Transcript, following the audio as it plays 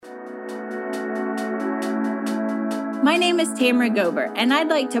My name is Tamara Gober, and I'd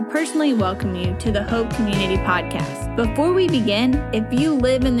like to personally welcome you to the Hope Community Podcast. Before we begin, if you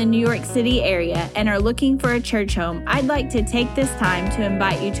live in the New York City area and are looking for a church home, I'd like to take this time to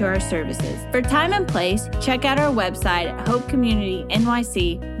invite you to our services. For time and place, check out our website at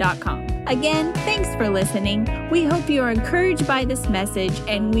hopecommunitynyc.com. Again, thanks for listening. We hope you are encouraged by this message,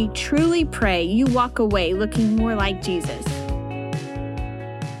 and we truly pray you walk away looking more like Jesus.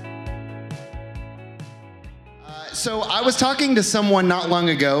 So I was talking to someone not long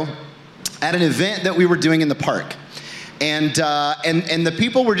ago at an event that we were doing in the park. And the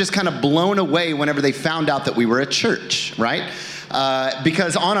people were just kind of blown away whenever they found out that we were a church, right?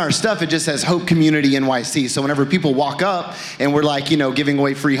 Because on our stuff, it just says Hope Community NYC. So whenever people walk up and we're like, giving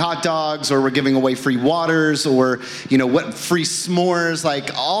away free hot dogs, or we're giving away free waters, or, free s'mores,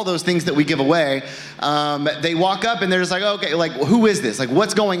 like all those things that we give away, they walk up and they're just like, okay, like, who is this? Like,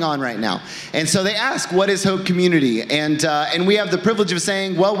 what's going on right now? And so they ask, what is Hope Community? And we have the privilege of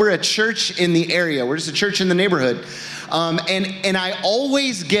saying, well, we're a church in the area. We're just a church in the neighborhood. And I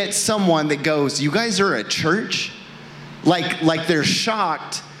always get someone that goes, you guys are a church? Like they're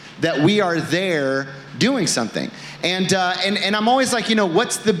shocked that we are there doing something. And I'm always like,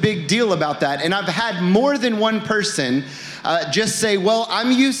 what's the big deal about that? And I've had more than one person just say, well,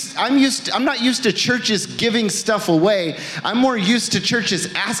 I'm not used to churches giving stuff away. I'm more used to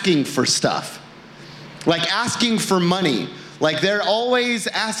churches asking for stuff, like asking for money. Like they're always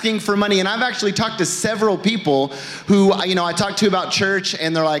asking for money. And I've actually talked to several people who, I talk to about church,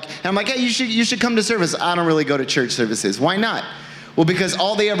 and they're like, and I'm like, hey, you should come to service. I don't really go to church services. Why not? Well, because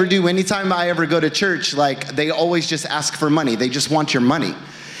all they ever do, anytime I ever go to church, like they always just ask for money. They just want your money.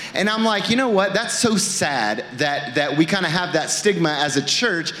 And I'm like, you know what? That's so sad that we kind of have that stigma as a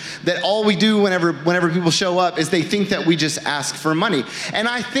church, that all we do whenever people show up is they think that we just ask for money. And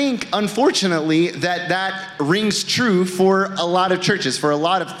I think, unfortunately, that rings true for a lot of churches, for a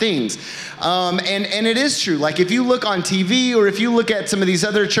lot of things. And it is true. Like if you look on TV, or if you look at some of these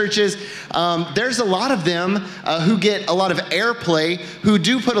other churches, there's a lot of them who get a lot of airplay, who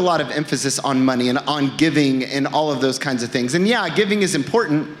do put a lot of emphasis on money and on giving and all of those kinds of things. And yeah, giving is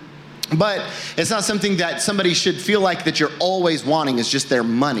important. But it's not something that somebody should feel like that you're always wanting is just their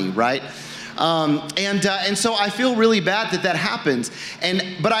money, right? And so I feel really bad that happens.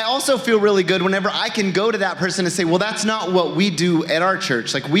 But I also feel really good whenever I can go to that person and say, well, that's not what we do at our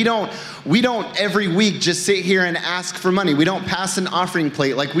church. Like we don't every week just sit here and ask for money. We don't pass an offering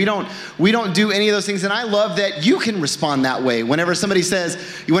plate. Like we don't do any of those things. And I love that you can respond that way. Whenever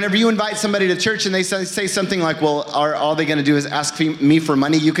you invite somebody to church and they say something like, well, all they going to do is ask me for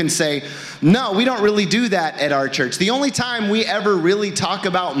money? You can say, no, we don't really do that at our church. The only time we ever really talk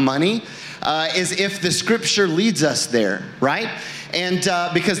about money is if the scripture leads us there, right? And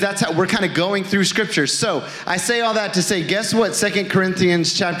because that's how we're kind of going through scripture. So I say all that to say, guess what 2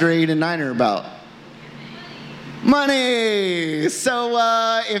 Corinthians chapter 8 and 9 are about? Money. So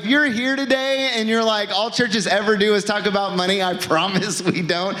if you're here today and you're like, all churches ever do is talk about money, I promise we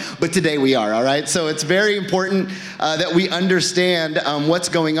don't. But today we are, all right? So it's very important that we understand what's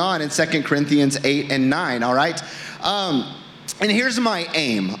going on in 2 Corinthians 8 and 9, all right? And here's my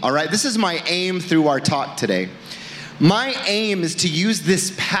aim, all right? This is my aim through our talk today. My aim is to use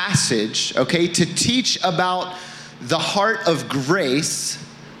this passage, okay, to teach about the heart of grace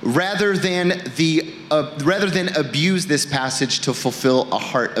rather than abuse this passage to fulfill a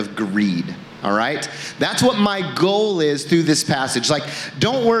heart of greed. All right? That's what my goal is through this passage. Like,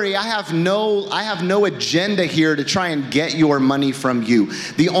 don't worry, I have no agenda here to try and get your money from you.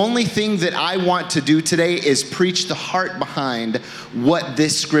 The only thing that I want to do today is preach the heart behind what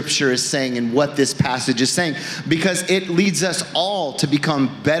this scripture is saying and what this passage is saying, because it leads us all to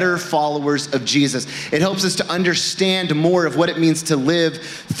become better followers of Jesus. It helps us to understand more of what it means to live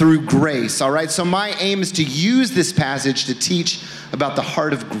through grace. All right? So my aim is to use this passage to teach about the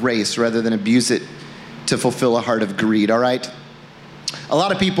heart of grace rather than abuse it to fulfill a heart of greed, all right? A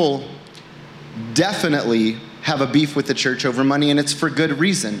lot of people definitely have a beef with the church over money, and it's for good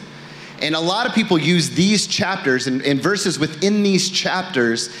reason. And a lot of people use these chapters and verses within these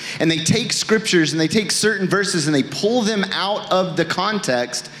chapters, and they take scriptures and they take certain verses and they pull them out of the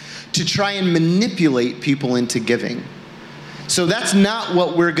context to try and manipulate people into giving. So that's not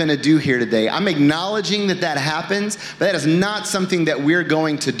what we're going to do here today. I'm acknowledging that happens, but that is not something that we're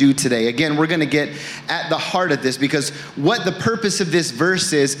going to do today. Again, we're going to get at the heart of this, because what the purpose of this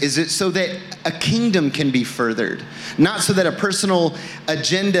verse is it so that a kingdom can be furthered, not so that a personal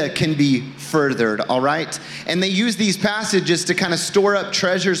agenda can be furthered, all right? And they use these passages to kind of store up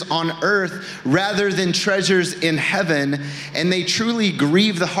treasures on earth rather than treasures in heaven, and they truly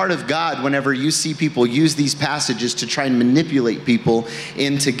grieve the heart of God whenever you see people use these passages to try and manipulate people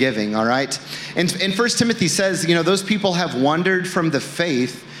into giving, all right? And 1 Timothy says, those people have wandered from the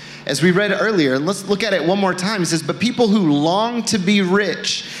faith, as we read earlier. Let's look at it one more time. It says, but people who long to be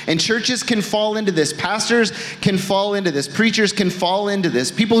rich, and churches can fall into this, pastors can fall into this, preachers can fall into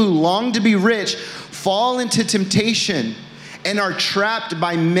this. People who long to be rich fall into temptation and are trapped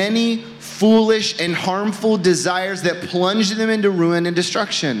by many foolish and harmful desires that plunge them into ruin and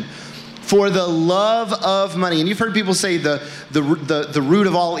destruction. For the love of money, and you've heard people say the root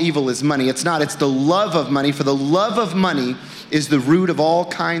of all evil is money. It's not, it's the love of money. For the love of money is the root of all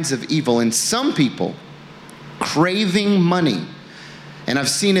kinds of evil. And some people craving money, and I've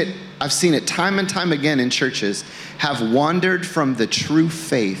seen it time and time again in churches, have wandered from the true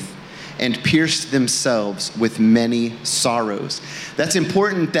faith and pierced themselves with many sorrows. That's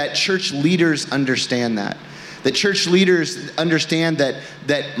important that church leaders understand that. That church leaders understand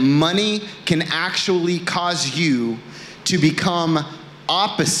that money can actually cause you to become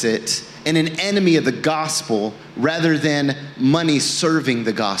opposite and an enemy of the gospel rather than money serving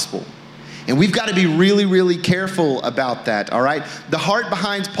the gospel. And we've got to be really, really careful about that, all right? The heart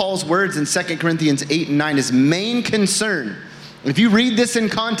behind Paul's words in 2 Corinthians 8 and 9, his main concern, if you read this in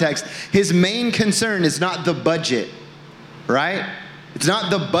context, his main concern is not the budget, right? It's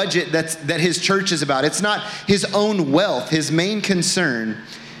not the budget that his church is about. It's not his own wealth. His main concern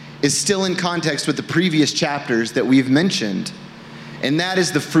is still in context with the previous chapters that we've mentioned. And that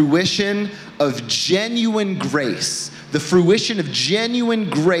is the fruition of genuine grace. The fruition of genuine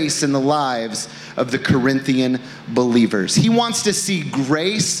grace in the lives of the Corinthian believers. He wants to see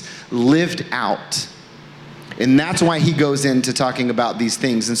grace lived out. And that's why he goes into talking about these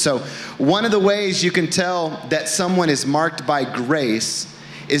things. And so one of the ways you can tell that someone is marked by grace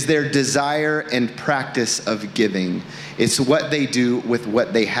is their desire and practice of giving. It's what they do with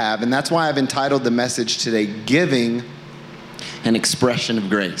what they have. And that's why I've entitled the message today, Giving, an Expression of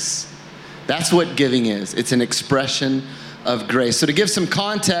Grace. That's what giving is. It's an expression of grace. So to give some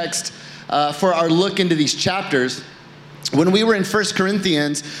context for our look into these chapters, when we were in 1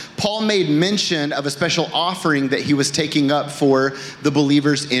 Corinthians, Paul made mention of a special offering that he was taking up for the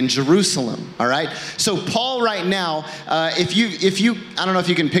believers in Jerusalem, all right? So Paul right now, if you, I don't know if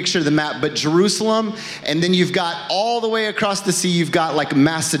you can picture the map, but Jerusalem, and then you've got all the way across the sea, you've got like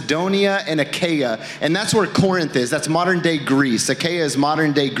Macedonia and Achaia, and that's where Corinth is. That's modern day Greece. Achaia is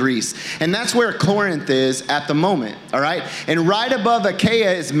modern day Greece. And that's where Corinth is at the moment, all right? And right above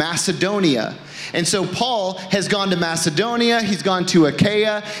Achaia is Macedonia. And so Paul has gone to Macedonia, he's gone to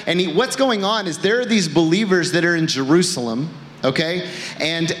Achaia, and what's going on is there are these believers that are in Jerusalem, okay?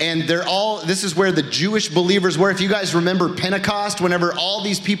 And they're all, this is where the Jewish believers were. If you guys remember Pentecost, whenever all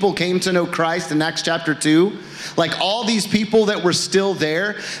these people came to know Christ in Acts chapter 2, like all these people that were still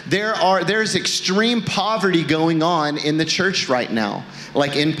there, there's extreme poverty going on in the church right now,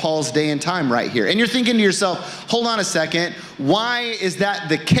 like in Paul's day and time right here. And you're thinking to yourself, hold on a second, why is that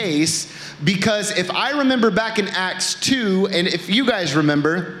the case? Because if I remember back in Acts 2, and if you guys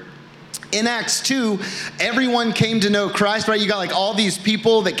remember, in Acts 2, everyone came to know Christ, right? You got like all these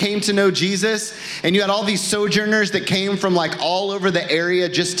people that came to know Jesus, and you had all these sojourners that came from like all over the area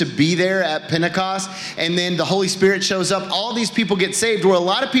just to be there at Pentecost, and then the Holy Spirit shows up. All these people get saved, where a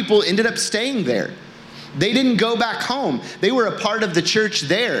lot of people ended up staying there. They didn't go back home. They were a part of the church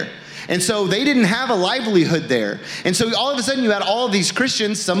there. And so they didn't have a livelihood there. And so all of a sudden you had all of these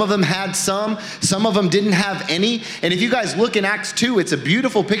Christians. Some of them had some of them didn't have any. And if you guys look in Acts 2, it's a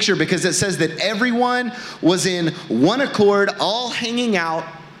beautiful picture because it says that everyone was in one accord, all hanging out,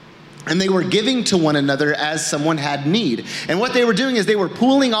 and they were giving to one another as someone had need. And what they were doing is they were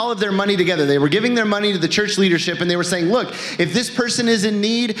pooling all of their money together. They were giving their money to the church leadership, and they were saying, look, if this person is in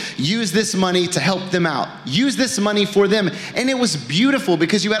need, use this money to help them out. Use this money for them. And it was beautiful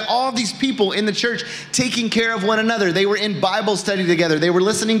because you had all these people in the church taking care of one another. They were in Bible study together. They were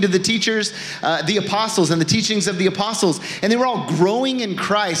listening to the teachers, the apostles, and the teachings of the apostles. And they were all growing in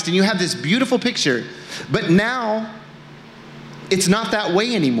Christ. And you have this beautiful picture. But now, it's not that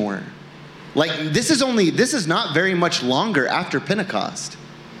way anymore. Like this is not very much longer after Pentecost.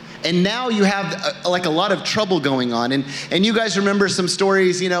 And now you have like a lot of trouble going on. And you guys remember some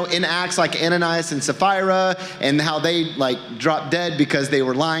stories, in Acts, like Ananias and Sapphira, and how they like dropped dead because they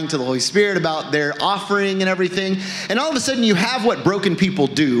were lying to the Holy Spirit about their offering and everything. And all of a sudden you have what broken people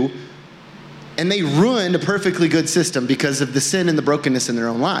do, and they ruined a perfectly good system because of the sin and the brokenness in their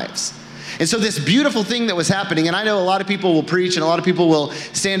own lives. And so this beautiful thing that was happening, and I know a lot of people will preach and a lot of people will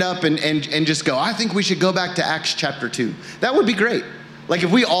stand up and just go, I think we should go back to Acts chapter 2. That would be great. Like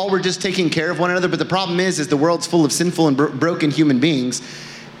if we all were just taking care of one another, but the problem is the world's full of sinful and broken human beings,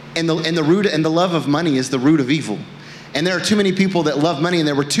 and the root and the love of money is the root of evil. And there are too many people that love money, and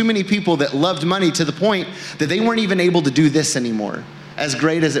there were too many people that loved money to the point that they weren't even able to do this anymore, as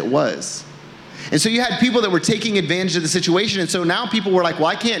great as it was. And so you had people that were taking advantage of the situation, and so now people were like, well,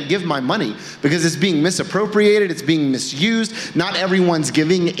 I can't give my money because it's being misappropriated, it's being misused, not everyone's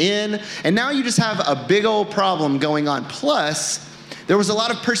giving in, and now you just have a big old problem going on. Plus, there was a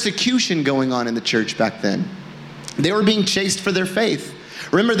lot of persecution going on in the church back then. They were being chased for their faith.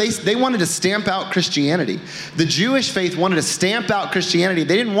 Remember, they wanted to stamp out Christianity. The Jewish faith wanted to stamp out Christianity.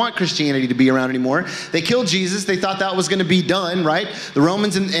 They didn't want Christianity to be around anymore. They killed Jesus. They thought that was going to be done, right? The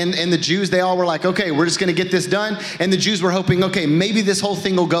Romans and the Jews, they all were like, okay, we're just going to get this done. And the Jews were hoping, okay, maybe this whole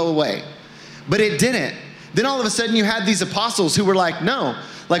thing will go away. But it didn't. Then all of a sudden you had these apostles who were like, no,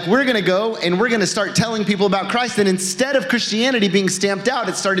 like we're going to go and we're going to start telling people about Christ. And instead of Christianity being stamped out,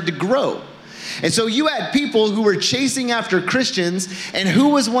 it started to grow. And so you had people who were chasing after Christians, and who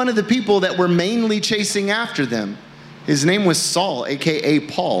was one of the people that were mainly chasing after them? His name was Saul, aka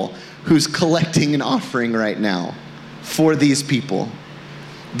Paul, who's collecting an offering right now for these people,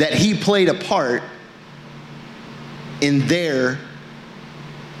 that he played a part in their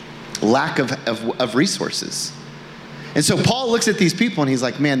lack of resources. And so Paul looks at these people and he's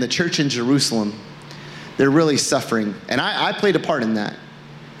like, man, the church in Jerusalem, they're really suffering. And I played a part in that.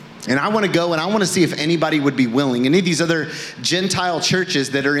 And I want to go and I want to see if anybody would be willing. Any of these other Gentile churches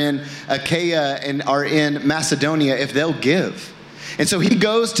that are in Achaia and are in Macedonia, if they'll give. And so he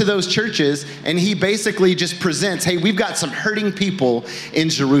goes to those churches and he basically just presents, hey, we've got some hurting people in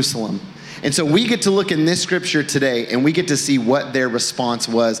Jerusalem. And so we get to look in this scripture today and we get to see what their response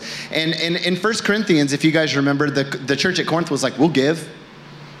was. And in 1 Corinthians, if you guys remember, the church at Corinth was like, we'll give.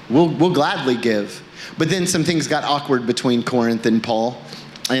 We'll gladly give. But then some things got awkward between Corinth and Paul.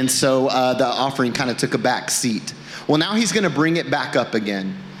 And so the offering kind of took a back seat. Well, now he's going to bring it back up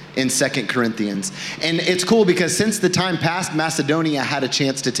again in 2 Corinthians. And it's cool because since the time past, Macedonia had a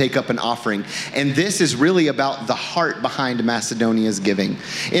chance to take up an offering. And this is really about the heart behind Macedonia's giving.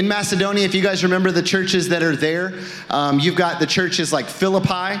 In Macedonia, if you guys remember the churches that are there, you've got the churches like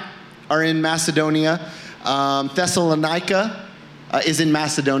Philippi are in Macedonia, Thessalonica is in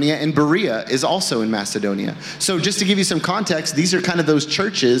Macedonia, and Berea is also in Macedonia. So just to give you some context, these are kind of those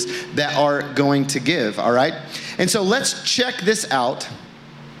churches that are going to give, all right? And so let's check this out,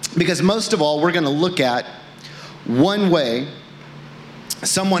 because most of all, we're going to look at one way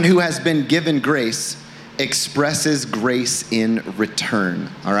someone who has been given grace expresses grace in return,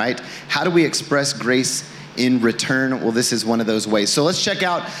 all right? How do we express grace in return? Well, this is one of those ways. So let's check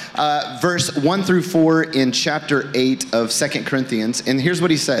out verse 1 through 4 in chapter 8 of 2 Corinthians. And here's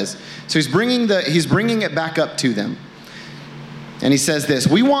what he says. So he's bringing it back up to them. And he says this: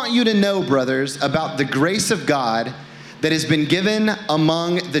 we want you to know, brothers, about the grace of God that has been given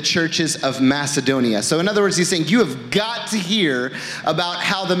among the churches of Macedonia. So in other words, he's saying you have got to hear about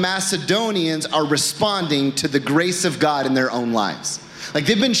how the Macedonians are responding to the grace of God in their own lives. Like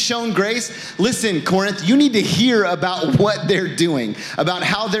they've been shown grace. Listen, Corinth, you need to hear about what they're doing, about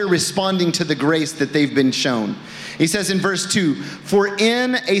how they're responding to the grace that they've been shown. He says in verse 2, for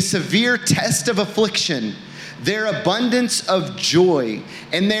in a severe test of affliction, their abundance of joy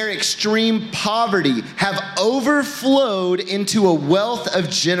and their extreme poverty have overflowed into a wealth of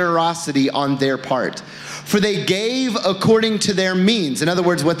generosity on their part. For they gave according to their means, in other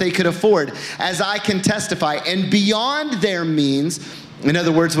words, what they could afford, as I can testify, and beyond their means, in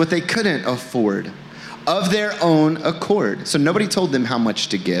other words, what they couldn't afford, of their own accord. So nobody told them how much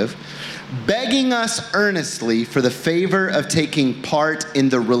to give, begging us earnestly for the favor of taking part in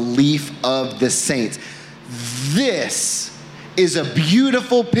the relief of the saints. This is a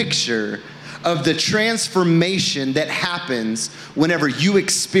beautiful picture of the transformation that happens whenever you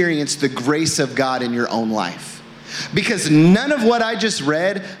experience the grace of God in your own life. Because none of what I just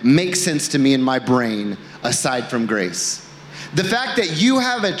read makes sense to me in my brain aside from grace. The fact that you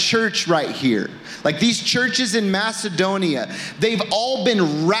have a church right here, like these churches in Macedonia, they've all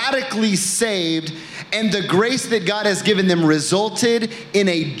been radically saved, and the grace that God has given them resulted in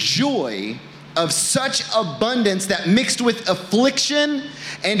a joy of such abundance that mixed with affliction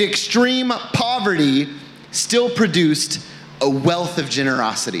and extreme poverty still produced a wealth of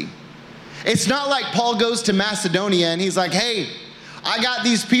generosity. It's not like Paul goes to Macedonia and he's like, hey, I got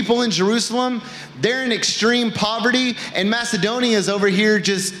these people in Jerusalem, they're in extreme poverty, and Macedonia is over here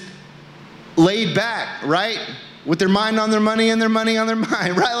just laid back, right? with their mind on their money and their money on their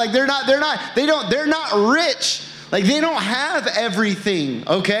mind, right? Like they're not rich. Like they don't have everything,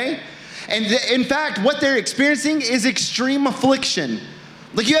 okay? And in fact, what they're experiencing is extreme affliction.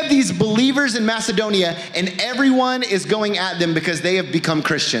 Like you have these believers in Macedonia and everyone is going at them because they have become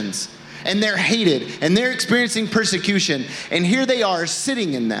Christians. And they're hated and they're experiencing persecution. And here they are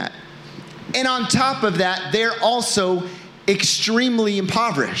sitting in that. And on top of that, they're also extremely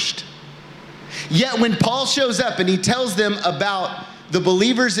impoverished. Yet when Paul shows up and he tells them about the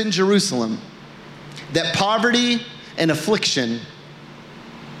believers in Jerusalem, that poverty and affliction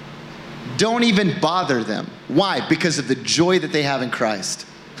don't even bother them. Why? Because of the joy that they have in Christ.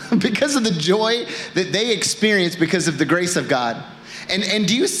 Because of the joy that they experience because of the grace of God. And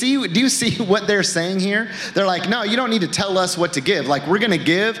do you see what they're saying here? They're like, no, you don't need to tell us what to give. Like, we're going to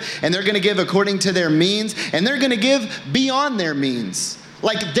give, and they're going to give according to their means, and they're going to give beyond their means.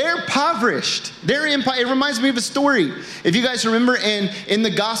 Like, they're impoverished. It reminds me of a story. If you guys remember in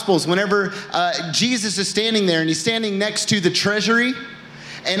the Gospels, whenever Jesus is standing there, and he's standing next to the treasury,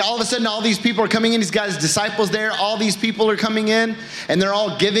 and all of a sudden, all these people are coming in. He's got his disciples there. All these people are coming in, and they're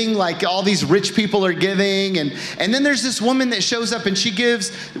all giving, like all these rich people are giving. And then there's this woman that shows up, and she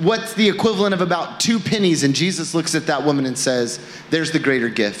gives what's the equivalent of about 2 pennies. And Jesus looks at that woman and says, there's the greater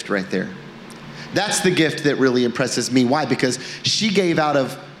gift right there. That's the gift that really impresses me. Why? Because she gave out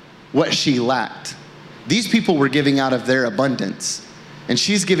of what she lacked. These people were giving out of their abundance, and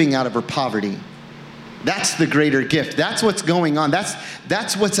she's giving out of her poverty. That's the greater gift. That's what's going on.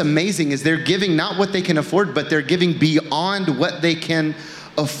 That's what's amazing is they're giving not what they can afford, but they're giving beyond what they can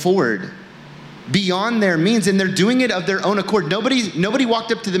afford, beyond their means, and they're doing it of their own accord. Nobody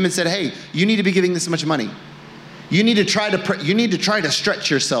walked up to them and said, "Hey, you need to be giving this much money. You need to try to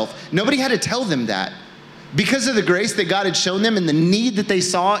stretch yourself." Nobody had to tell them that. Because of the grace that God had shown them and the need that they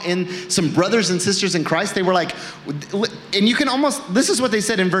saw in some brothers and sisters in Christ, they were like, and you can almost, this is what they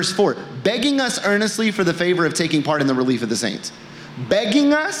said in verse 4, begging us earnestly for the favor of taking part in the relief of the saints.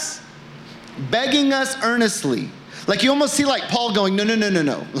 Begging us earnestly. Like you almost see like Paul going,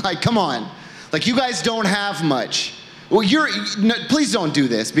 no. Like, come on. Like you guys don't have much. Well, please don't do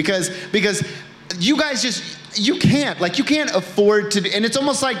this because you guys you can't afford to, and it's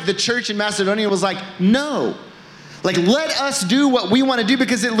almost like the church in Macedonia was like, no, like let us do what we want to do,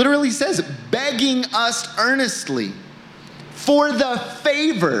 because it literally says begging us earnestly for the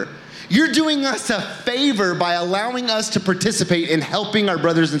favor. You're doing us a favor by allowing us to participate in helping our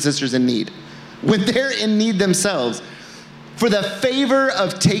brothers and sisters in need when they're in need themselves, for the favor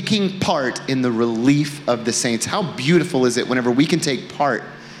of taking part in the relief of the saints. How beautiful is it whenever we can take part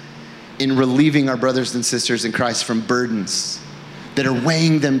in relieving our brothers and sisters in Christ from burdens that are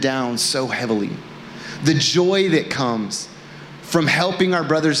weighing them down so heavily. The joy that comes from helping our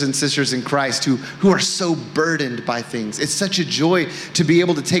brothers and sisters in Christ who are so burdened by things. It's such a joy to be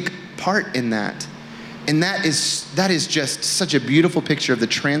able to take part in that. And that is just such a beautiful picture of the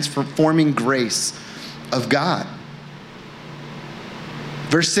transforming grace of God.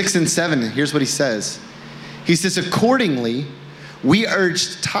 Verse 6 and 7, here's what he says. He says, accordingly, we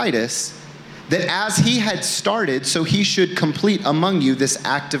urged Titus that as he had started, so he should complete among you this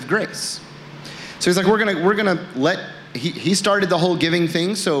act of grace. So he's like, we're gonna let, he started the whole giving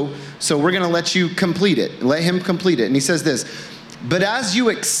thing, so we're gonna let you complete it. Let him complete it. And he says this, but as you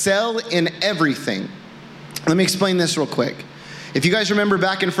excel in everything, let me explain this real quick. If you guys remember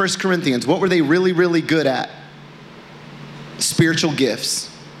back in 1 Corinthians, what were they really, really good at? Spiritual gifts.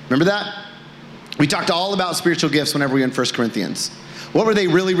 Remember that? We talked all about spiritual gifts whenever we were in 1 Corinthians. What were they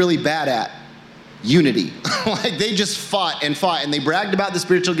really, really bad at? Unity. Like they just fought and they bragged about the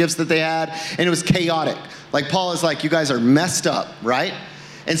spiritual gifts that they had, and it was chaotic. Like Paul is like, you guys are messed up, right?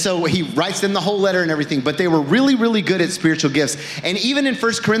 And so he writes them the whole letter and everything, but they were really, really good at spiritual gifts. And even in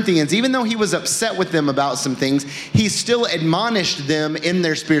 1 Corinthians, even though he was upset with them about some things, he still admonished them in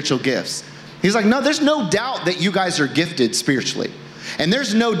their spiritual gifts. He's like, no, there's no doubt that you guys are gifted spiritually. And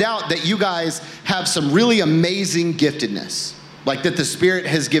there's no doubt that you guys have some really amazing giftedness, like that the Spirit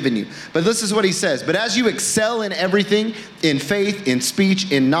has given you. But this is what he says. But as you excel in everything, in faith, in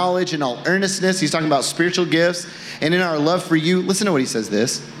speech, in knowledge, in all earnestness, he's talking about spiritual gifts, and in our love for you, listen to what he says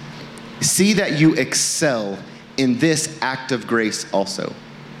this. See that you excel in this act of grace also.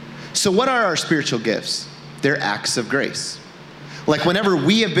 So what are our spiritual gifts? They're acts of grace. Like whenever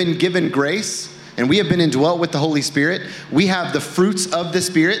we have been given grace, and we have been indwelt with the Holy Spirit, we have the fruits of the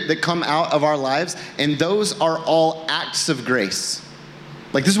Spirit that come out of our lives, and those are all acts of grace.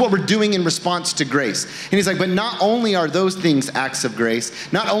 Like this is what we're doing in response to grace. And he's like, but not only are those things acts of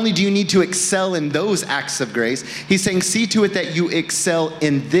grace, not only do you need to excel in those acts of grace, he's saying, see to it that you excel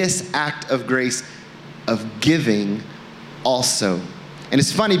in this act of grace of giving also. And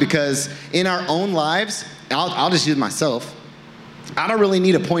it's funny because in our own lives, I'll just use myself, I don't really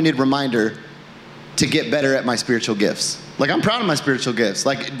need a pointed reminder to get better at my spiritual gifts. Like, I'm proud of my spiritual gifts.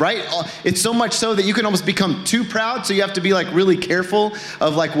 Like, right? It's so much so that you can almost become too proud, so you have to be like really careful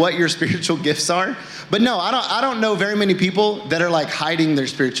of like what your spiritual gifts are. But no, I don't know very many people that are like hiding their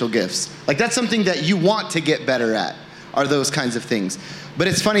spiritual gifts. Like, that's something that you want to get better at, are those kinds of things. But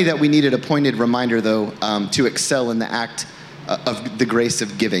it's funny that we needed a pointed reminder, though, to excel in the act of the grace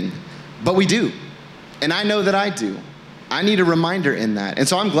of giving. But we do. And I know that I do. I need a reminder in that. And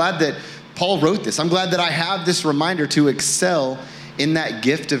so I'm glad that Paul wrote this. I'm glad that I have this reminder to excel in that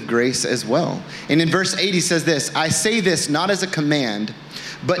gift of grace as well. And in verse 8, he says this, I say this not as a command,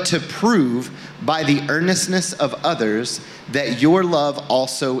 but to prove by the earnestness of others that your love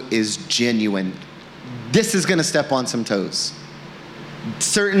also is genuine. This is going to step on some toes.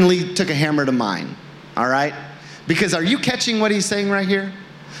 Certainly took a hammer to mine, all right? Because are you catching what he's saying right here?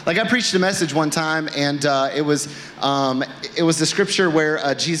 Like, I preached a message one time, and it was the scripture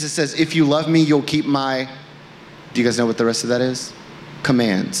where Jesus says, if you love me, you'll keep my, do you guys know what the rest of that is?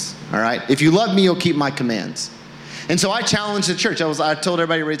 Commands, all right? If you love me, you'll keep my commands. And so I challenged the church. I told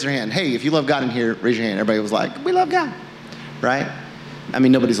everybody to raise their hand. Hey, if you love God in here, raise your hand. Everybody was like, we love God, right? I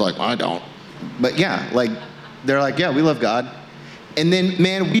mean, nobody's like, well, I don't. But yeah, like, they're like, yeah, we love God. And then,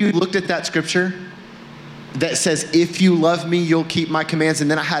 man, we looked at that scripture that says, if you love me, you'll keep my commands. And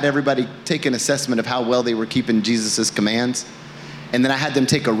then I had everybody take an assessment of how well they were keeping Jesus' commands. And then I had them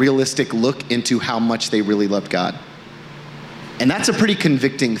take a realistic look into how much they really loved God. And that's a pretty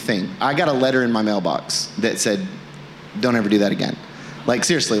convicting thing. I got a letter in my mailbox that said, don't ever do that again. Like,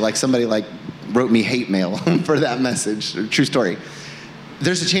 seriously, like somebody like wrote me hate mail for that message. True story.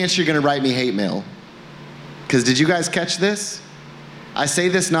 There's a chance you're going to write me hate mail. Because did you guys catch this? I say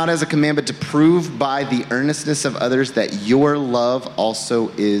this not as a command, but to prove by the earnestness of others that your love also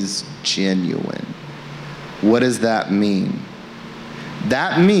is genuine. What does that mean?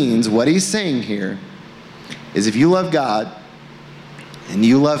 That means what he's saying here is if you love God and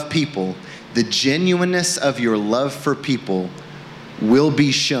you love people, the genuineness of your love for people will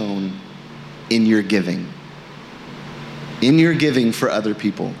be shown in your giving. In your giving for other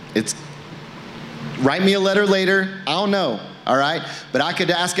people. It's write me a letter later. I don't know. All right? But I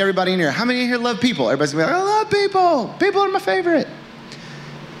could ask everybody in here, how many in here love people? Everybody's going to be like, I love people. People are my favorite.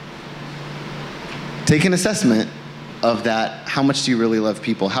 Take an assessment of that. How much do you really love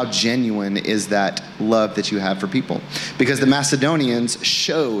people? How genuine is that love that you have for people? Because the Macedonians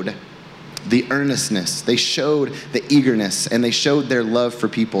showed the earnestness. They showed the eagerness, and they showed their love for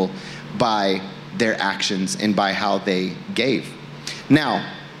people by their actions and by how they gave.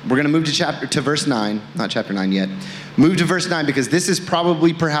 Now, we're going to move to verse 9. Not chapter 9 yet. Move to verse 9 because this is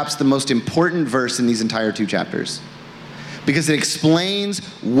probably perhaps the most important verse in these entire two chapters. Because it explains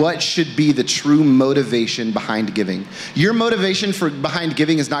what should be the true motivation behind giving. Your motivation behind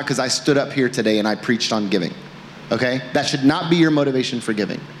giving is not because I stood up here today and I preached on giving. Okay? That should not be your motivation for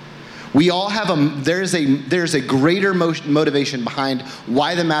giving. We all have there's a greater motivation behind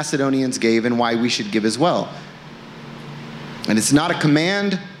why the Macedonians gave and why we should give as well. And it's not a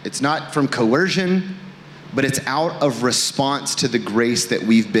command, it's not from coercion, but it's out of response to the grace that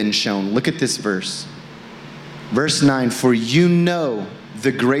we've been shown. Look at this verse. Verse 9, for you know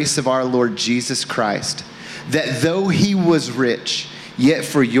the grace of our Lord Jesus Christ, that though he was rich, yet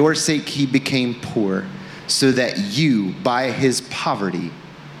for your sake he became poor, so that you, by his poverty,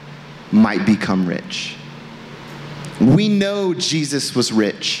 might become rich. We know Jesus was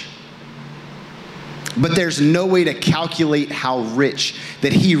rich, but there's no way to calculate how rich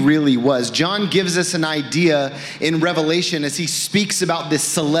that he really was. John gives us an idea in Revelation as he speaks about this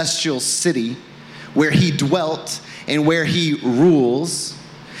celestial city where he dwelt and where he rules.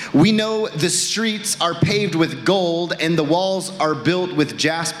 We know the streets are paved with gold and the walls are built with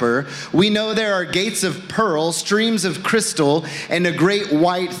jasper. We know there are gates of pearl, streams of crystal, and a great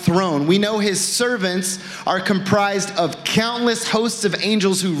white throne. We know his servants are comprised of countless hosts of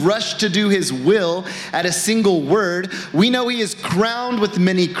angels who rush to do his will at a single word. We know he is crowned with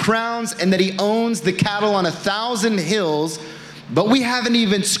many crowns and that he owns the cattle on 1,000 hills, but we haven't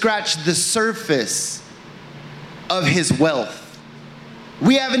even scratched the surface of his wealth.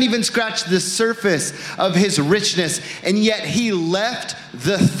 We haven't even scratched the surface of his richness, and yet he left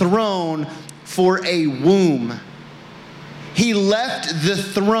the throne for a womb. He left the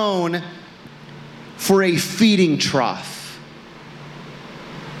throne for a feeding trough.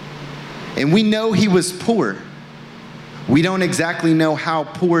 And we know he was poor. We don't exactly know how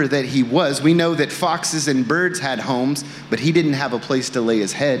poor that he was. We know that foxes and birds had homes, but he didn't have a place to lay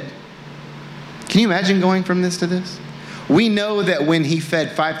his head. Can you imagine going from this to this? We know that when he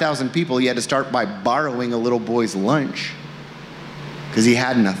fed 5,000 people, he had to start by borrowing a little boy's lunch because he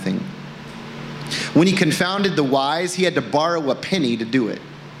had nothing. When he confounded the wise, he had to borrow a penny to do it.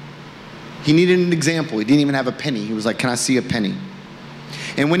 He needed an example. He didn't even have a penny. He was like, can I see a penny?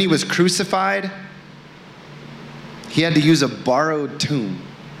 And when he was crucified, he had to use a borrowed tomb.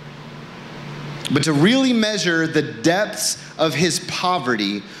 But to really measure the depths of his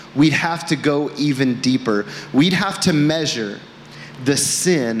poverty, we'd have to go even deeper. We'd have to measure the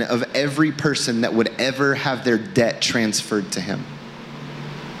sin of every person that would ever have their debt transferred to him.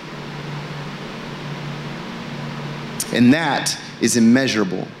 And that is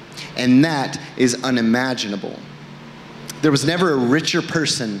immeasurable. And that is unimaginable. There was never a richer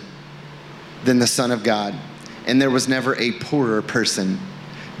person than the Son of God. And there was never a poorer person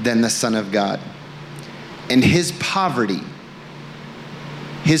than the Son of God. And his poverty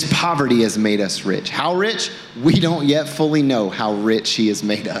has made us rich. How rich? We don't yet fully know how rich he has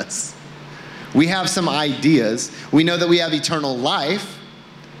made us. We have some ideas. We know that we have eternal life.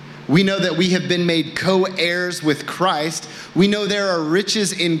 We know that we have been made co-heirs with Christ. We know there are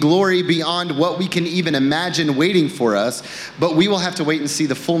riches in glory beyond what we can even imagine waiting for us, but we will have to wait and see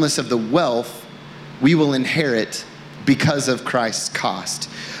the fullness of the wealth we will inherit because of Christ's cost.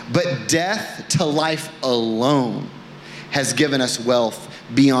 But death to life alone has given us wealth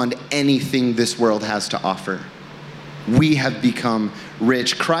beyond anything this world has to offer. We have become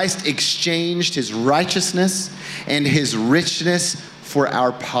rich. Christ exchanged his righteousness and his richness for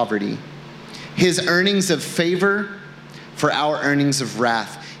our poverty. His earnings of favor for our earnings of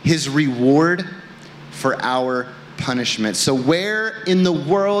wrath. His reward for our punishment. So where in the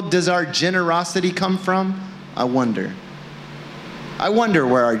world does our generosity come from? I wonder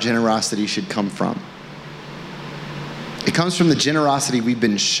where our generosity should come from. It comes from the generosity we've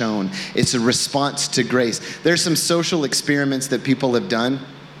been shown. It's a response to grace. There's some social experiments that people have done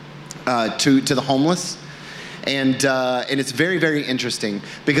to the homeless. And it's very, very interesting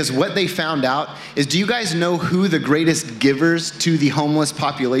because what they found out is, do you guys know who the greatest givers to the homeless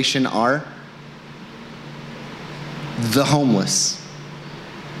population are? The homeless.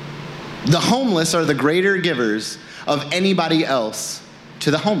 The homeless are the greater givers of anybody else to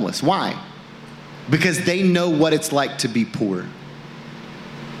the homeless. Why? Because they know what it's like to be poor.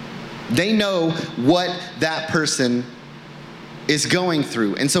 They know what that person is going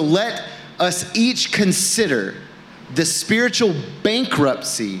through. And so let us each consider the spiritual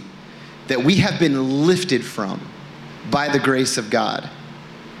bankruptcy that we have been lifted from by the grace of God.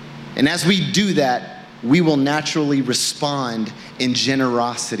 And as we do that, we will naturally respond in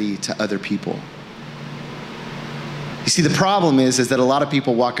generosity to other people. You see, the problem is that a lot of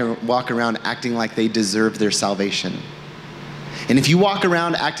people walk around acting like they deserve their salvation. And if you walk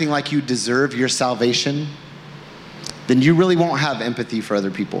around acting like you deserve your salvation, then you really won't have empathy for other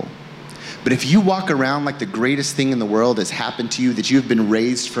people. But if you walk around like the greatest thing in the world has happened to you, that you've been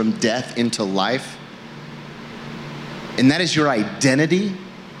raised from death into life, and that is your identity,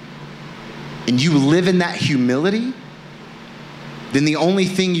 and you live in that humility, then the only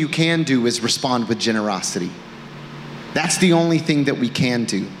thing you can do is respond with generosity. That's the only thing that we can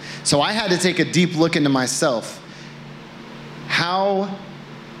do. So I had to take a deep look into myself. How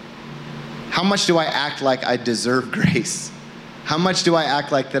much do I act like I deserve grace? How much do I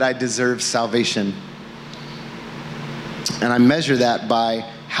act like that I deserve salvation? And I measure that by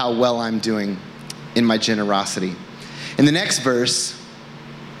how well I'm doing in my generosity. In the next verse,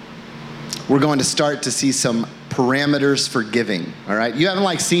 we're going to start to see some parameters for giving, all right? You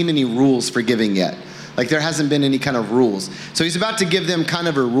haven't seen any rules for giving yet. There hasn't been any kind of rules. So he's about to give them kind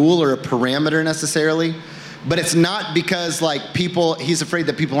of a rule or a parameter necessarily, but it's not because he's afraid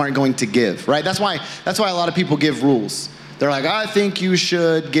that people aren't going to give, right? That's why a lot of people give rules. They're like, I think you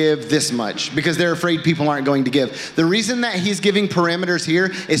should give this much, because they're afraid people aren't going to give. The reason that he's giving parameters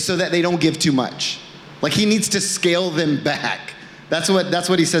here is so that they don't give too much. He needs to scale them back. That's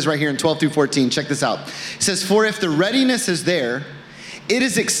what he says right here in 12 through 14. Check this out. It says, for if the readiness is there, it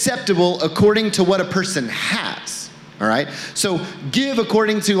is acceptable according to what a person has. All right? So give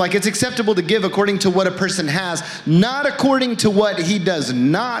according to, it's acceptable to give according to what a person has, not according to what he does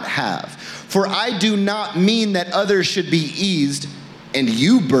not have. For I do not mean that others should be eased and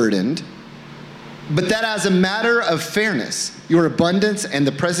you burdened, but that as a matter of fairness, your abundance and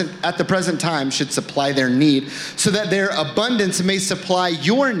at the present time should supply their need, so that their abundance may supply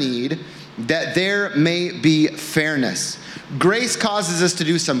your need, that there may be fairness. Grace causes us to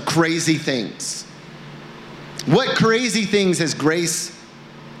do some crazy things. What crazy things has grace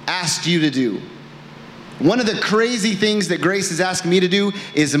asked you to do? One of the crazy things that Grace has asked me to do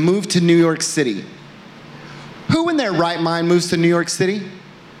is move to New York City. Who in their right mind moves to New York City?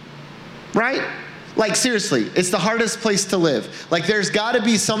 Right? Like, seriously, it's the hardest place to live. Like, there's got to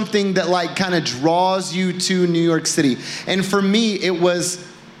be something that, like, kind of draws you to New York City. And for me, it was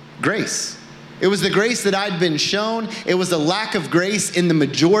grace. It was the grace that I'd been shown. It was the lack of grace in the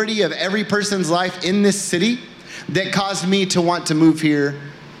majority of every person's life in this city that caused me to want to move here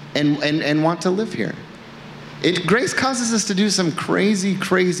and want to live here. Grace causes us to do some crazy,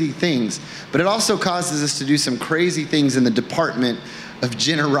 crazy things, but it also causes us to do some crazy things in the department of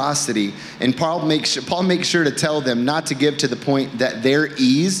generosity. And Paul makes sure to tell them not to give to the point that their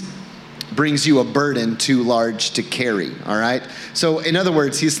ease brings you a burden too large to carry, all right? So in other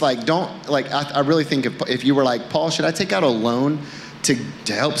words, he's like, I really think if you were like, Paul, should I take out a loan to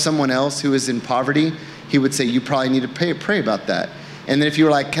help someone else who is in poverty? He would say, you probably need to pray about that. And then if you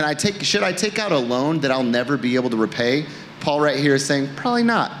were like, should I take out a loan that I'll never be able to repay? Paul right here is saying, probably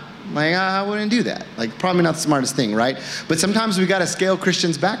not. Like, I wouldn't do that. Like, probably not the smartest thing, right? But sometimes we got to scale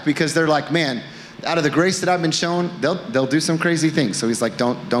Christians back because they're like, man, out of the grace that I've been shown, they'll do some crazy things. So he's like,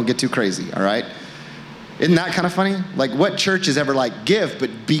 don't get too crazy, all right? Isn't that kind of funny? Like, what church is ever like, give, but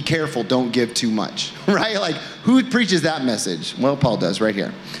be careful, don't give too much, right? Like, who preaches that message? Well, Paul does right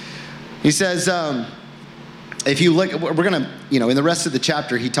here. He says, if you look, we're going to, in the rest of the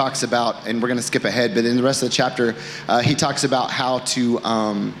chapter, he talks about, and we're going to skip ahead, but in the rest of the chapter, he talks about how to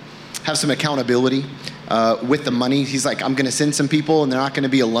have some accountability with the money. He's like, I'm going to send some people, and they're not going to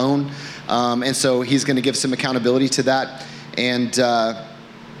be alone. And so he's going to give some accountability to that. And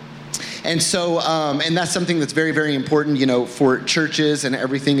that's something that's very, very important, for churches and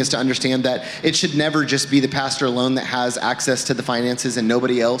everything, is to understand that it should never just be the pastor alone that has access to the finances and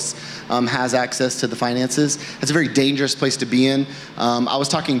nobody else has access to the finances. That's a very dangerous place to be in. I was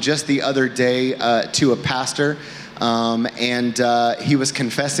talking just the other day to a pastor, and he was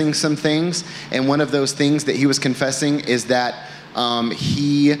confessing some things. And one of those things that he was confessing is that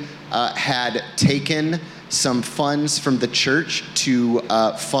he had taken some funds from the church to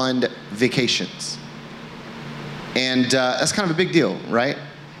fund vacations. And that's kind of a big deal, right?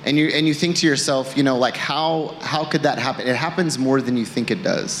 And you think to yourself, like, how could that happen? It happens more than you think it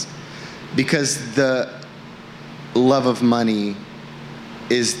does. Because the love of money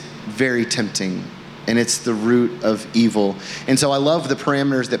is very tempting. And it's the root of evil. And so I love the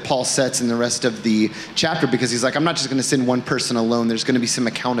parameters that Paul sets in the rest of the chapter, because he's like, I'm not just going to send one person alone. There's going to be some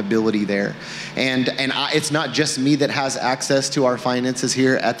accountability there. And it's not just me that has access to our finances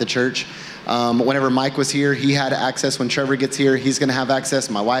here at the church. Whenever Mike was here, he had access. When Trevor gets here, he's going to have access.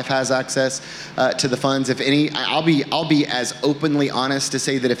 My wife has access to the funds. If any, I'll be as openly honest to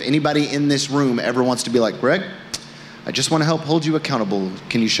say that if anybody in this room ever wants to be like, Gregg, I just want to help hold you accountable.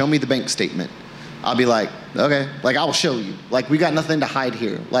 Can you show me the bank statement? I'll be like, okay, like, I'll show you. Like, we got nothing to hide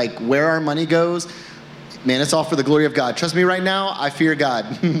here. Like, where our money goes, man, it's all for the glory of God. Trust me right now, I fear God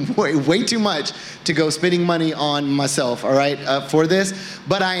way too much to go spending money on myself, all right, for this.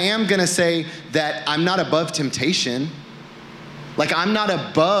 But I am going to say that I'm not above temptation. Like, I'm not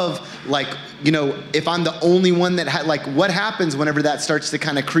above, like, if I'm the only one that like, what happens whenever that starts to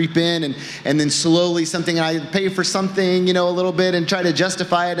kind of creep in and then slowly something, I pay for something, a little bit and try to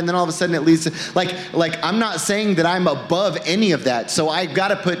justify it. And then all of a sudden it leads to, like, I'm not saying that I'm above any of that. So I've got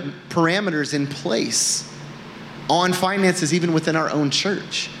to put parameters in place on finances, even within our own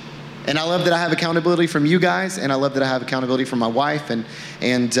church. And I love that I have accountability from you guys. And I love that I have accountability from my wife and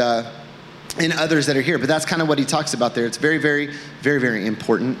others that are here. But that's kind of what he talks about there. It's very, very, very, very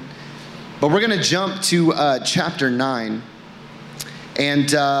important. But we're going to jump to chapter 9.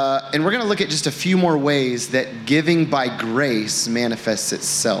 And we're going to look at just a few more ways that giving by grace manifests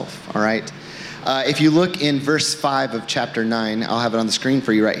itself, all right? If you look in verse 5 of chapter 9, I'll have it on the screen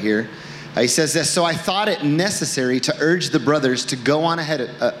for you right here. He says this, so I thought it necessary to urge the brothers to go on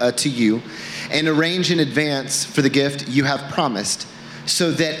ahead to you and arrange in advance for the gift you have promised,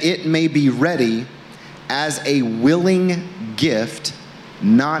 so that it may be ready as a willing gift,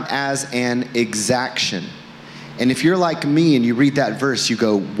 not as an exaction. And if you're like me and you read that verse, you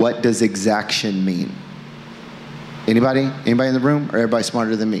go, what does exaction mean? Anybody in the room, or everybody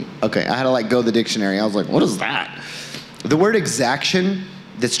smarter than me? Okay, I had to go to the dictionary. I was like, what is that? The word exaction,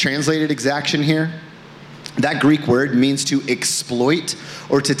 that's translated exaction here, that Greek word means to exploit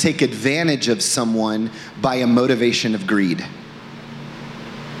or to take advantage of someone by a motivation of greed.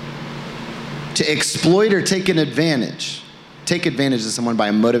 To exploit or take advantage of someone by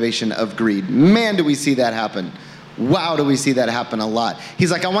a motivation of greed. Man, do we see that happen. Wow, do we see that happen a lot.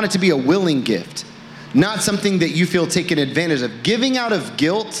 He's like, I want it to be a willing gift, not something that you feel taken advantage of. Giving out of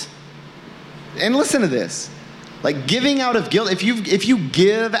guilt And listen to this. Like giving out of guilt, if you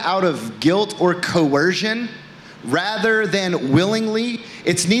give out of guilt or coercion rather than willingly,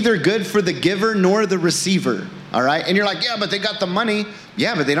 it's neither good for the giver nor the receiver, all right? And you're like, yeah, but they got the money.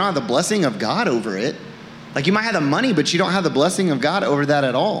 Yeah, but they don't have the blessing of God over it. Like you might have the money, but you don't have the blessing of God over that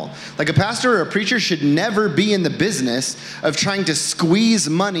at all. Like a pastor or a preacher should never be in the business of trying to squeeze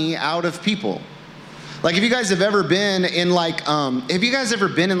money out of people. Like if you guys have ever been in like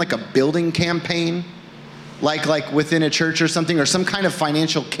a building campaign? Like within a church or something, or some kind of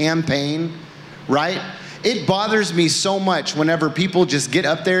financial campaign, right? It bothers me so much whenever people just get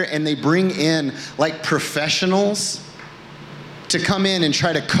up there and they bring in like professionals to come in and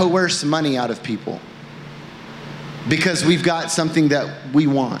try to coerce money out of people because we've got something that we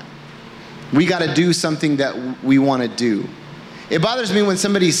want. We got to do something that we want to do. It bothers me when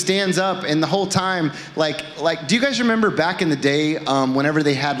somebody stands up and the whole time, like, do you guys remember back in the day whenever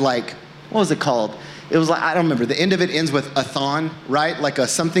they had like, what was it called? It was like, I don't remember. The end of it ends with a thon, right? Like a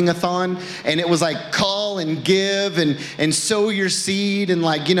something-a-thon. And it was like call and give and sow your seed and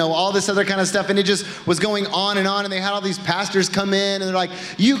like, you know, all this other kind of stuff. And it just was going on. And they had all these pastors come in and they're like,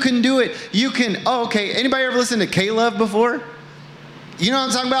 you can do it. You can. Oh, okay. Anybody ever listened to K-Love before? You know what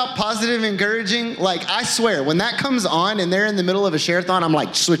I'm talking about? Positive, encouraging. Like, I swear, when that comes on and they're in the middle of a share-a-thon, I'm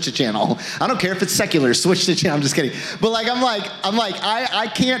like, switch the channel. I don't care if it's secular, switch the channel. I'm just kidding. But like,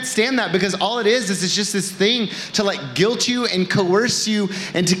 I can't stand that because all it is it's just this thing to like guilt you and coerce you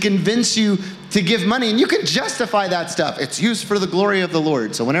and to convince you to give money. And you can justify that stuff. It's used for the glory of the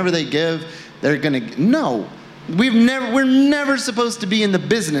Lord. So whenever they give, they're going to, no. We're never supposed to be in the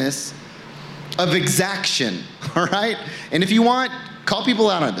business of exaction, all right? And if you want, call people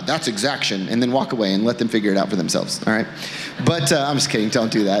out on it. That's exaction, and then walk away and let them figure it out for themselves, all right? But I'm just kidding.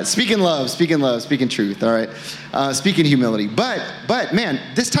 Don't do that. Speak in love, speak in truth, all right? Speak in humility. But man,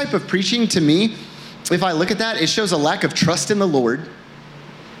 this type of preaching to me, if I look at that, it shows a lack of trust in the Lord.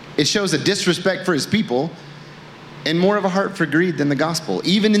 It shows a disrespect for his people and more of a heart for greed than the gospel,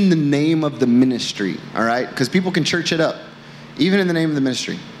 even in the name of the ministry, all right? Because people can church it up, even in the name of the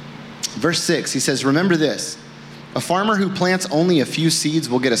ministry. Verse 6, he says, remember this. A farmer who plants only a few seeds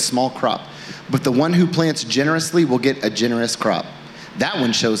will get a small crop, but the one who plants generously will get a generous crop. That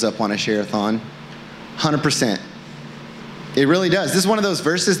one shows up on a share-a-thon, 100%. It really does. This is one of those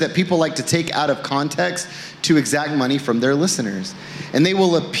verses that people like to take out of context to exact money from their listeners. And they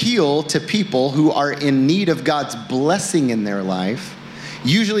will appeal to people who are in need of God's blessing in their life.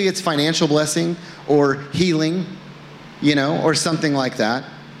 Usually it's financial blessing or healing, you know, or something like that.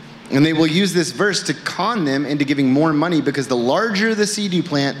 And they will use this verse to con them into giving more money because the larger the seed you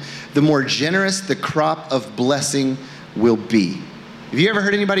plant, the more generous the crop of blessing will be. Have you ever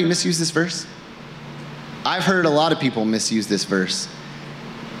heard anybody misuse this verse? I've heard a lot of people misuse this verse.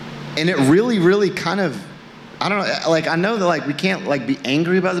 And it really kind of, I don't know, like I know that like we can't like be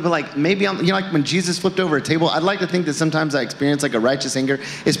angry about it, but like maybe I'm, you know, like when Jesus flipped over a table, I'd like to think that sometimes I experience like a righteous anger.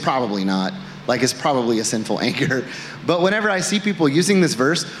 It's probably not. Like it's probably a sinful anger. But whenever I see people using this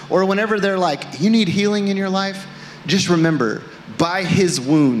verse, or whenever they're like, you need healing in your life, just remember, by his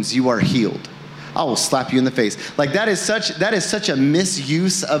wounds you are healed. I will slap you in the face. Like that is such a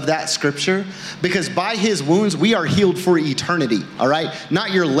misuse of that scripture, because by his wounds we are healed for eternity, all right?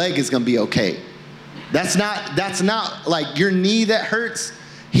 Not your leg is gonna be okay. That's not like your knee that hurts.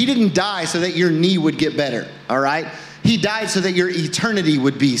 He didn't die so that your knee would get better, all right? He died so that your eternity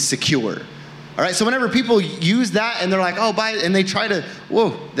would be secure. All right, so whenever people use that and they're like, oh, buy it, and they try to,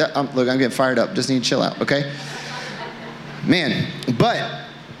 whoa, look, I'm getting fired up. Just need to chill out, okay? Man, but,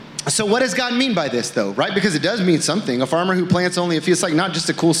 so what does God mean by this, though, right? Because it does mean something. A farmer who plants only a few, it's like not just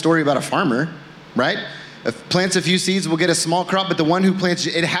a cool story about a farmer, right? If plants a few seeds will get a small crop, but the one who plants,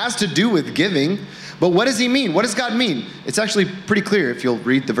 it has to do with giving. But what does he mean? What does God mean? It's actually pretty clear if you'll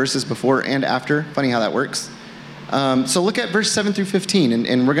read the verses before and after. Funny how that works. So look at verse 7 through 15,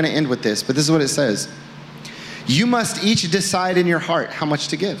 and we're going to end with this, but this is what it says. You must each decide in your heart how much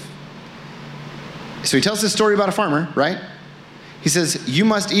to give. So he tells this story about a farmer, right? He says, you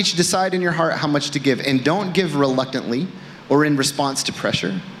must each decide in your heart how much to give, and don't give reluctantly or in response to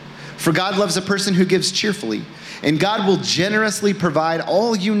pressure. For God loves a person who gives cheerfully, and God will generously provide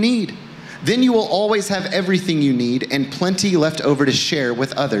all you need. Then you will always have everything you need and plenty left over to share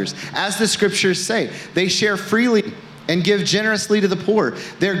with others. As the scriptures say, they share freely and give generously to the poor.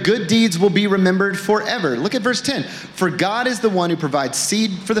 Their good deeds will be remembered forever. Look at verse 10. For God is the one who provides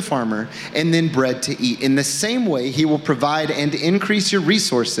seed for the farmer and then bread to eat. In the same way, he will provide and increase your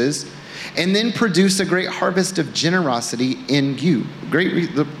resources and then produce a great harvest of generosity in you.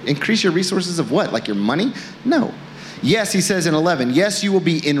 Increase your resources of what? Like your money? No. Yes, he says in 11, yes, you will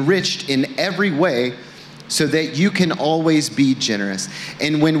be enriched in every way so that you can always be generous.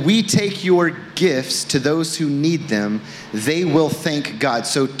 And when we take your gifts to those who need them, they will thank God.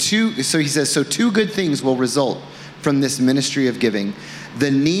 So he says, so two good things will result from this ministry of giving.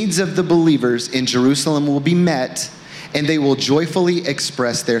 The needs of the believers in Jerusalem will be met, and they will joyfully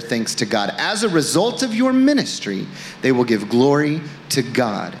express their thanks to God. As a result of your ministry, they will give glory to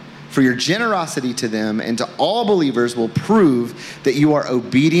God. For your generosity to them and to all believers will prove that you are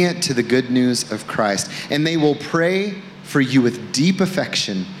obedient to the good news of Christ. And they will pray for you with deep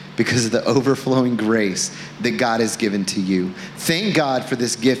affection because of the overflowing grace that God has given to you. Thank God for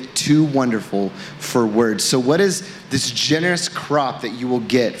this gift too wonderful for words. So what is this generous crop that you will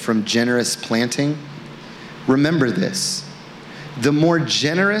get from generous planting? Remember this. The more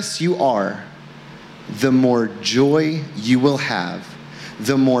generous you are, the more joy you will have,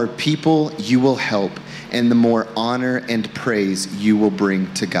 the more people you will help, and the more honor and praise you will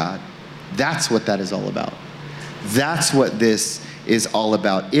bring to God. That's what that is all about. That's what this is all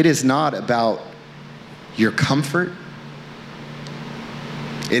about. It is not about your comfort.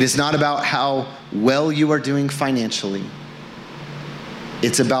 It is not about how well you are doing financially.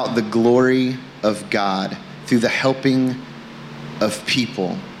 It's about the glory of God through the helping of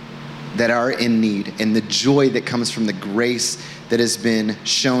people that are in need and the joy that comes from the grace that has been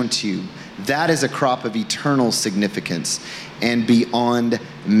shown to you. That is a crop of eternal significance and beyond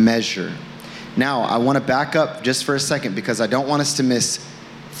measure. Now, I want to back up just for a second because I don't want us to miss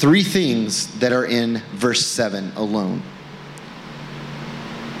three things that are in verse 7 alone.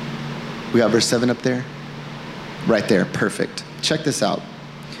 We got verse 7 up there? Right there, perfect. Check this out.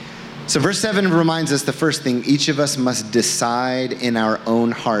 So verse 7 reminds us the first thing, each of us must decide in our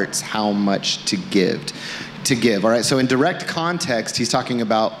own hearts how much to give. All right, so in direct context, he's talking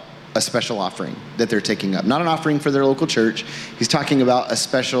about a special offering that they're taking up. Not an offering for their local church. He's talking about a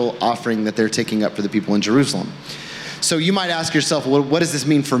special offering that they're taking up for the people in Jerusalem. So you might ask yourself, well, what does this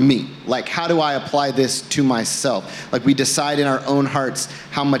mean for me? Like, how do I apply this to myself? Like, we decide in our own hearts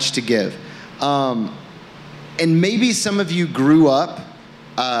how much to give. And maybe some of you grew up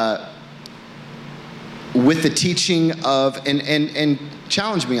with the teaching of, and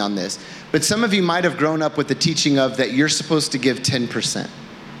challenge me on this, but some of you might have grown up with the teaching of that you're supposed to give 10%.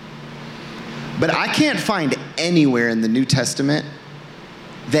 But I can't find anywhere in the New Testament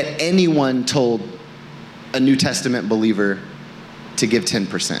that anyone told a New Testament believer to give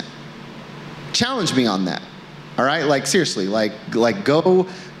 10%. Challenge me on that, all right? Like, seriously, like go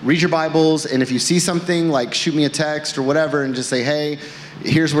read your Bibles, and if you see something, like shoot me a text or whatever and just say, hey,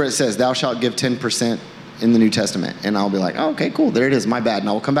 here's where it says, thou shalt give 10% in the New Testament. And I'll be like, oh, okay, cool, there it is, my bad. And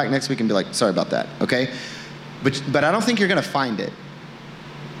I'll come back next week and be like, sorry about that, okay? But I don't think you're gonna find it.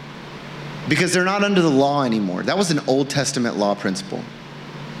 Because they're not under the law anymore. That was an Old Testament law principle.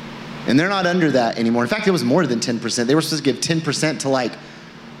 And they're not under that anymore. In fact, it was more than 10%. They were supposed to give 10% to like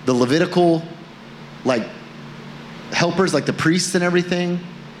the Levitical like helpers, like the priests and everything.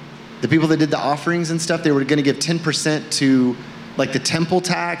 The people that did the offerings and stuff, they were gonna give 10% to like the temple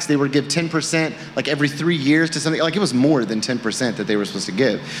tax. They would give 10% like every 3 years to something. Like it was more than 10% that they were supposed to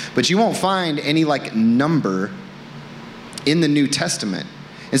give. But you won't find any like number in the New Testament.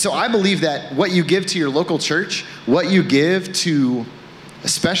 And so I believe that what you give to your local church, what you give to a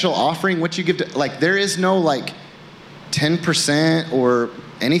special offering, what you give to, like there is no like 10% or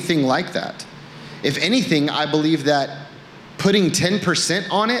anything like that. If anything, I believe that putting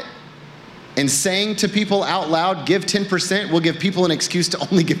 10% on it and saying to people out loud, give 10%, will give people an excuse to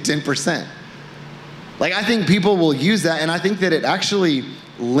only give 10%. Like I think people will use that, and I think that it actually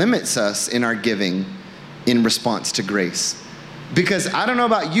limits us in our giving in response to grace. Because I don't know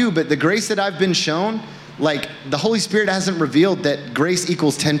about you, but the grace that I've been shown, like the Holy Spirit hasn't revealed that grace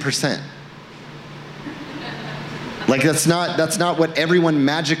equals 10%. Like that's not what everyone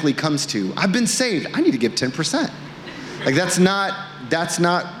magically comes to. I've been saved, I need to give 10%. Like that's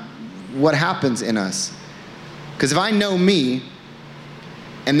not what happens in us. Because if I know me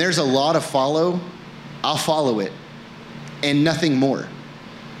and there's a law to follow, I'll follow it and nothing more.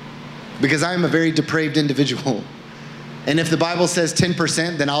 Because I am a very depraved individual. And if the Bible says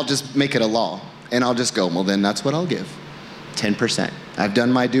 10%, then I'll just make it a law. And I'll just go, well, then that's what I'll give. 10%. I've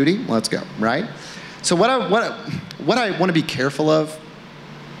done my duty, let's go, right? So what I want to be careful of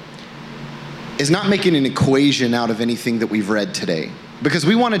is not making an equation out of anything that we've read today. Because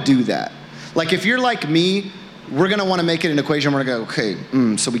we want to do that. Like if you're like me, we're going to want to make it an equation. We're going to go,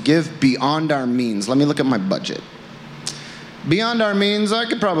 okay, so we give beyond our means. Let me look at my budget. Beyond our means, I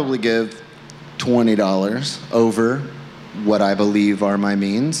could probably give $20 over what I believe are my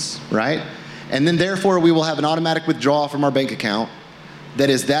means, right? And then therefore we will have an automatic withdrawal from our bank account that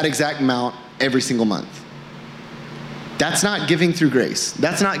is that exact amount every single month. That's not giving through grace.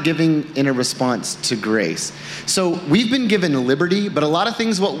 That's not giving in a response to grace. So we've been given liberty, but a lot of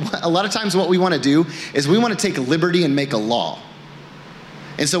times what we want to do is we want to take liberty and make a law.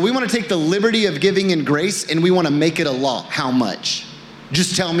 And so we want to take the liberty of giving in grace and we want to make it a law. How much?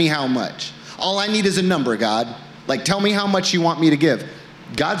 Just tell me how much. All I need is a number, God. Like, tell me how much you want me to give.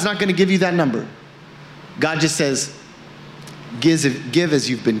 God's not going to give you that number. God just says, give as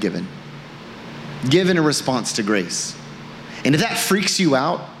you've been given. Give in a response to grace. And if that freaks you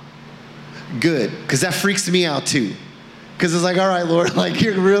out, good, because that freaks me out too. Because it's like, all right, Lord, like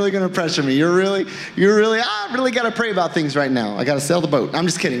you're really going to pressure me. I really got to pray about things right now. I got to sail the boat. I'm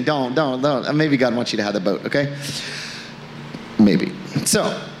just kidding. Don't. Maybe God wants you to have the boat, okay? Maybe.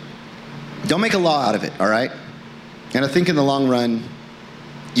 So, don't make a law out of it, all right? And I think in the long run,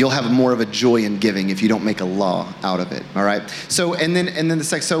 you'll have more of a joy in giving if you don't make a law out of it, all right? So, and then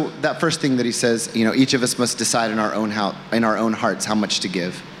so that first thing that he says, each of us must decide in our own hearts how much to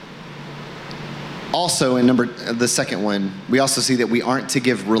give. Also, the second one, we also see that we aren't to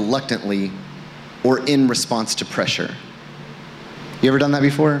give reluctantly or in response to pressure. You ever done that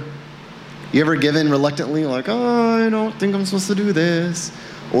before? You ever given reluctantly, like, oh, I don't think I'm supposed to do this?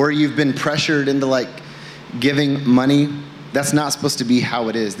 Or you've been pressured into like giving money? That's not supposed to be how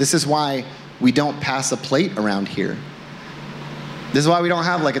it is. This is why we don't pass a plate around here. This is why we don't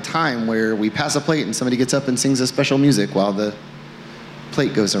have like a time where we pass a plate and somebody gets up and sings a special music while the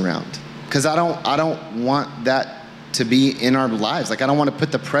plate goes around. Because I don't want that to be in our lives. Like, I don't want to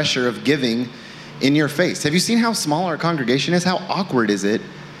put the pressure of giving in your face. Have you seen how small our congregation is? How awkward is it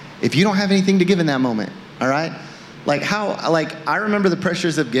if you don't have anything to give in that moment, all right? I remember the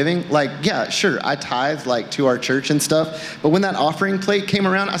pressures of giving. Like, yeah, sure, I tithe to our church and stuff. But when that offering plate came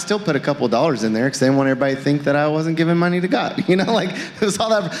around, I still put a couple of dollars in there because I didn't want everybody to think that I wasn't giving money to God. It was all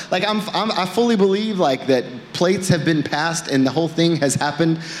that. I fully believe that plates have been passed and the whole thing has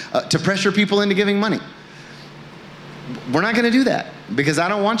happened to pressure people into giving money. We're not going to do that because I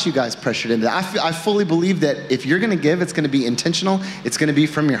don't want you guys pressured into that. I fully believe that if you're going to give, it's going to be intentional. It's going to be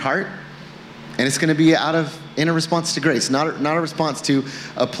from your heart. And it's going to be in a response to grace, not a response to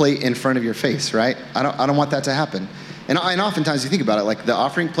a plate in front of your face, right? I don't want that to happen. And oftentimes you think about it, like the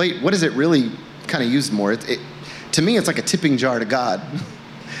offering plate, what is it really kind of used more? To me, it's like a tipping jar to God.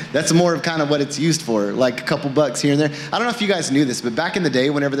 That's more of kind of what it's used for, like a couple bucks here and there. I don't know if you guys knew this, but back in the day,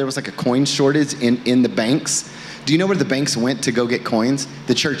 whenever there was like a coin shortage in the banks, do you know where the banks went to go get coins?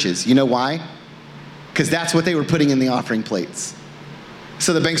 The churches. You know why? Because that's what they were putting in the offering plates.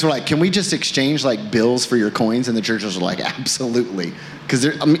 So the banks were like, can we just exchange bills for your coins? And the churches were like, absolutely. Because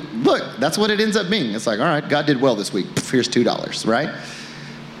look, that's what it ends up being. It's like, all right, God did well this week. Here's $2, right?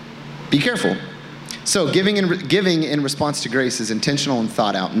 Be careful. So giving in response to grace is intentional and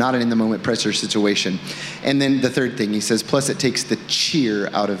thought out, not an in-the-moment pressure situation. And then the third thing, he says, plus it takes the cheer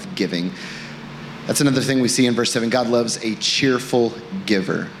out of giving. That's another thing we see in verse 7. God loves a cheerful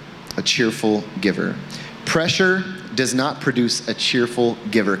giver. A cheerful giver. Pressure does not produce a cheerful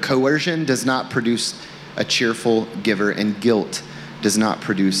giver. Coercion does not produce a cheerful giver. And guilt does not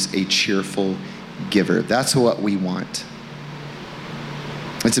produce a cheerful giver. That's what we want.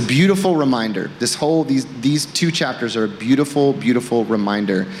 It's a beautiful reminder. These two chapters are a beautiful, beautiful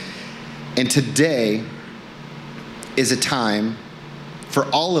reminder. And today is a time for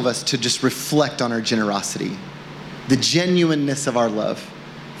all of us to just reflect on our generosity, the genuineness of our love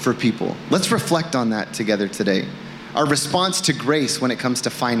for people. Let's reflect on that together today. Our response to grace when it comes to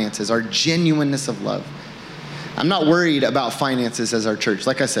finances, our genuineness of love. I'm not worried about finances as our church.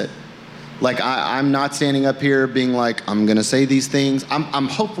 Like I said, I'm not standing up here being like, I'm going to say these things. I'm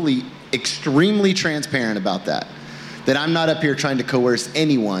hopefully extremely transparent about that I'm not up here trying to coerce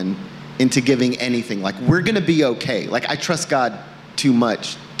anyone into giving anything. We're going to be okay. I trust God too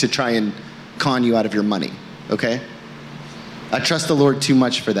much to try and con you out of your money, okay? I trust the Lord too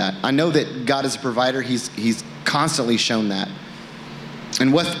much for that. I know that God is a provider. He's constantly shown that.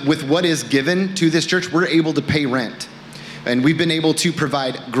 And with what is given to this church, we're able to pay rent. And we've been able to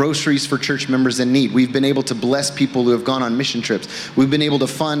provide groceries for church members in need. We've been able to bless people who have gone on mission trips. We've been able to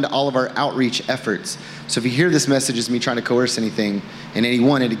fund all of our outreach efforts. So if you hear this message as me trying to coerce anything and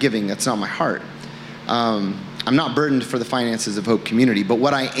anyone into giving, that's not my heart. I'm not burdened for the finances of Hope Community, but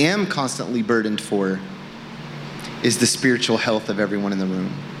what I am constantly burdened for is the spiritual health of everyone in the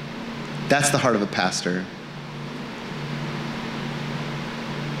room. That's the heart of a pastor.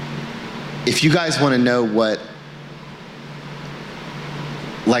 If you guys want to know what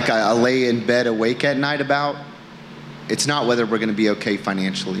I lay in bed awake at night about, it's not whether we're going to be okay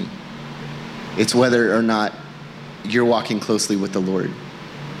financially. It's whether or not you're walking closely with the Lord.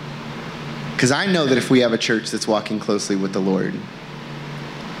 Because I know that if we have a church that's walking closely with the Lord,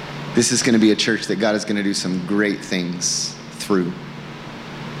 this is going to be a church that God is going to do some great things through.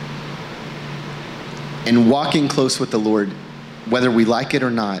 And walking close with the Lord, whether we like it or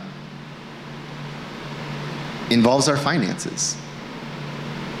not, involves our finances.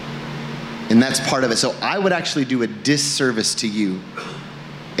 And that's part of it. So I would actually do a disservice to you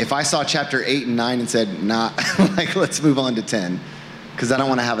if I saw chapter 8 and 9 and said, nah, like let's move on to 10, because I don't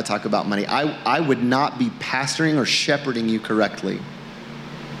want to have a talk about money. I would not be pastoring or shepherding you correctly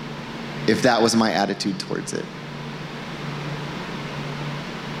if that was my attitude towards it.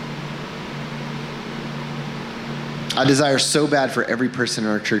 I desire so bad for every person in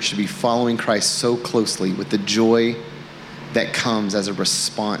our church to be following Christ so closely with the joy that comes as a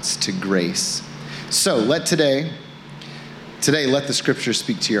response to grace. So let today, let the scripture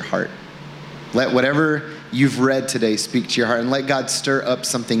speak to your heart. Let whatever you've read today speak to your heart, and let God stir up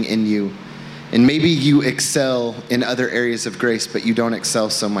something in you. And maybe you excel in other areas of grace, but you don't excel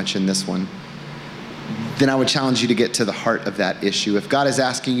so much in this one. Then I would challenge you to get to the heart of that issue. If God is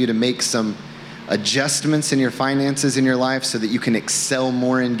asking you to make some adjustments in your finances in your life so that you can excel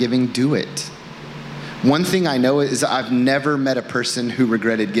more in giving, do it. One thing I know is I've never met a person who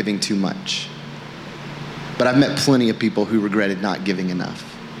regretted giving too much. But I've met plenty of people who regretted not giving enough,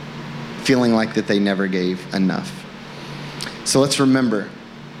 feeling like that they never gave enough. So let's remember,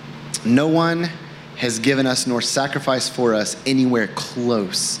 no one has given us nor sacrificed for us anywhere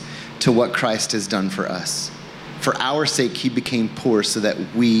close to what Christ has done for us. For our sake, he became poor so that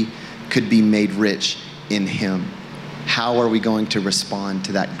we could be made rich in him. How are we going to respond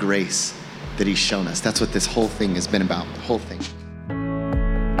to that grace that he's shown us? That's what this whole thing has been about, the whole thing.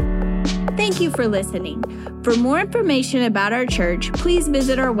 Thank you for listening. For more information about our church, please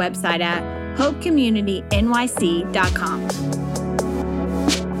visit our website at hopecommunitynyc.com.